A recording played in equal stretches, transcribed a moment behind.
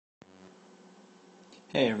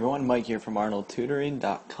Hey everyone, Mike here from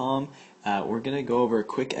ArnoldTutoring.com. We're going to go over a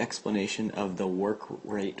quick explanation of the work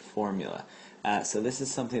rate formula. So this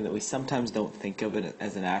is something that we sometimes don't think of it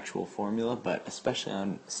as an actual formula, but especially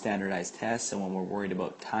on standardized tests and when we're worried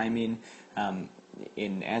about timing,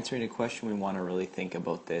 in answering a question we want to really think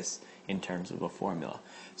about this in terms of a formula.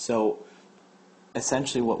 So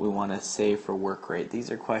essentially what we want to say for work rate,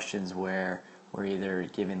 these are questions where we're either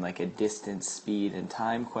given like a distance, speed, and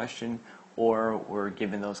time question, or we're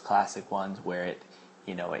given those classic ones where it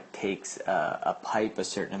takes a pipe a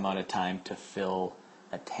certain amount of time to fill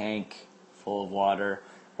a tank full of water,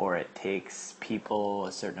 or it takes people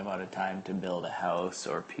a certain amount of time to build a house,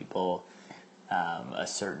 or people a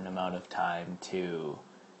certain amount of time to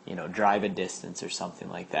drive a distance or something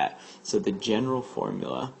like that. So the general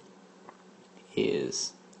formula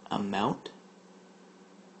is amount,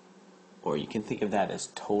 or you can think of that as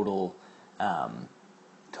total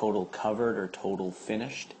covered or total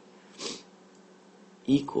finished,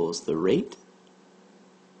 equals the rate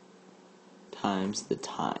times the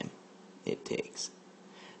time it takes.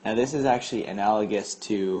 Now this is actually analogous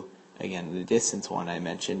to, again, the distance one I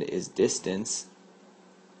mentioned is distance,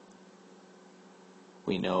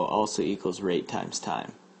 we know also equals rate times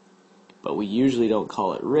time. But we usually don't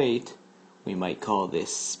call it rate, we might call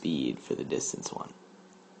this speed for the distance one.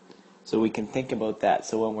 So we can think about that.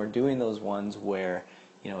 So when we're doing those ones where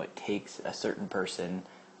it takes a certain person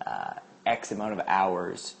X amount of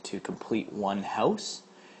hours to complete one house,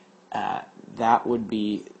 that would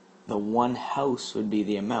be, the one house would be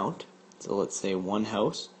the amount. So let's say one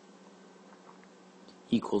house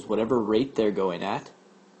equals whatever rate they're going at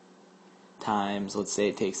times, let's say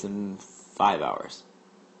it takes them 5 hours.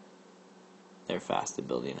 They're fast at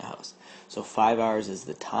building a house. So 5 hours is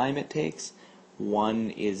the time it takes,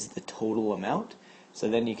 1 is the total amount. So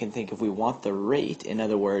then you can think, if we want the rate, in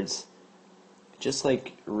other words, just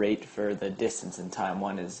like rate for the distance and time,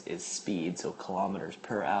 one is speed, so kilometers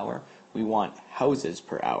per hour, we want houses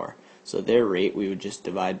per hour. So their rate, we would just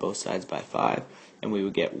divide both sides by 5, and we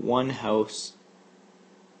would get one house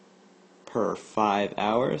per 5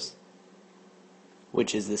 hours,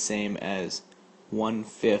 which is the same as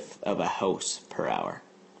 1/5 of a house per hour.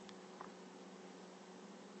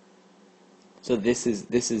 So this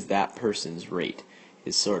is that person's rate,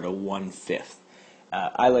 is sort of 1/5.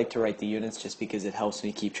 I like to write the units just because it helps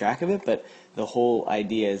me keep track of it, but the whole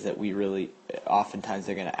idea is that we really, oftentimes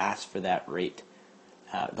they're going to ask for that rate.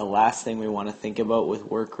 The last thing we want to think about with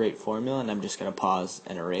work rate formula, and I'm just going to pause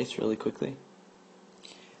and erase really quickly.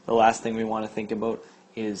 The last thing we want to think about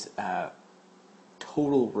is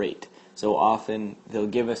total rate. So often they'll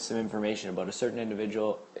give us some information about a certain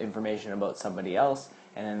individual, information about somebody else,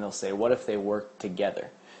 and then they'll say, what if they work together?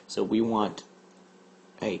 So we want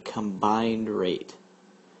a combined rate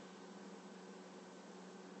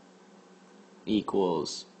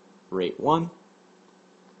equals rate 1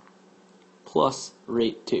 plus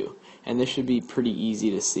rate 2. And this should be pretty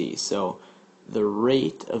easy to see. So the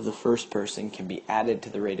rate of the first person can be added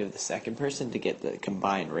to the rate of the second person to get the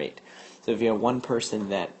combined rate. So if you have one person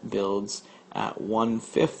that builds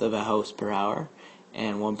 1/5 of a house per hour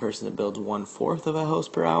and one person that builds 1/4 of a house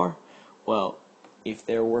per hour, well, if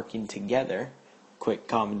they're working together, quick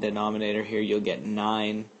common denominator here, you'll get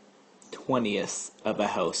 9/20ths of a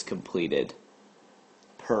house completed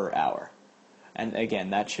per hour. And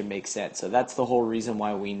again, that should make sense. So that's the whole reason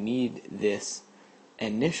why we need this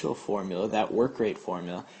initial formula, that work rate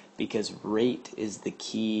formula, because rate is the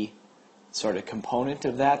key sort of component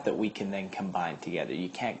of that we can then combine together. You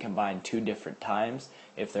can't combine two different times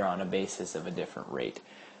if they're on a basis of a different rate.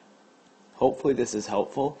 Hopefully this is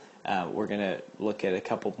helpful. We're going to look at a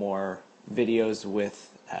couple more videos with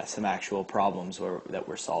some actual problems that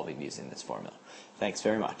we're solving using this formula. Thanks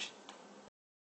very much.